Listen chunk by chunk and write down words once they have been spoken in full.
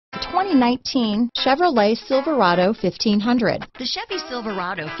2019 Chevrolet Silverado 1500. The Chevy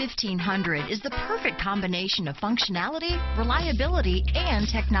Silverado 1500 is the perfect combination of functionality, reliability, and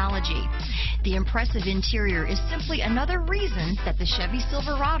technology. The impressive interior is simply another reason that the Chevy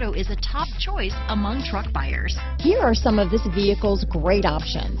Silverado is a top choice among truck buyers. Here are some of this vehicle's great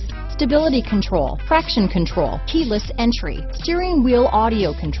options: stability control, traction control, keyless entry, steering wheel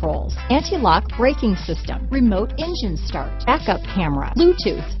audio controls, anti-lock braking system, remote engine start, backup camera,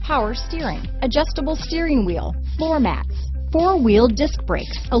 Bluetooth, power steering, adjustable steering wheel, floor mats, four-wheel disc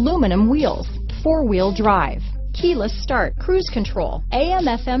brakes, aluminum wheels, four-wheel drive, keyless start, cruise control,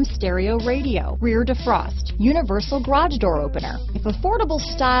 AM/FM stereo radio, rear defrost, universal garage door opener. If affordable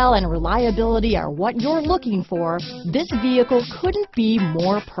style and reliability are what you're looking for, this vehicle couldn't be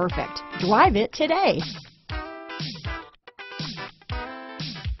more perfect. Drive it today.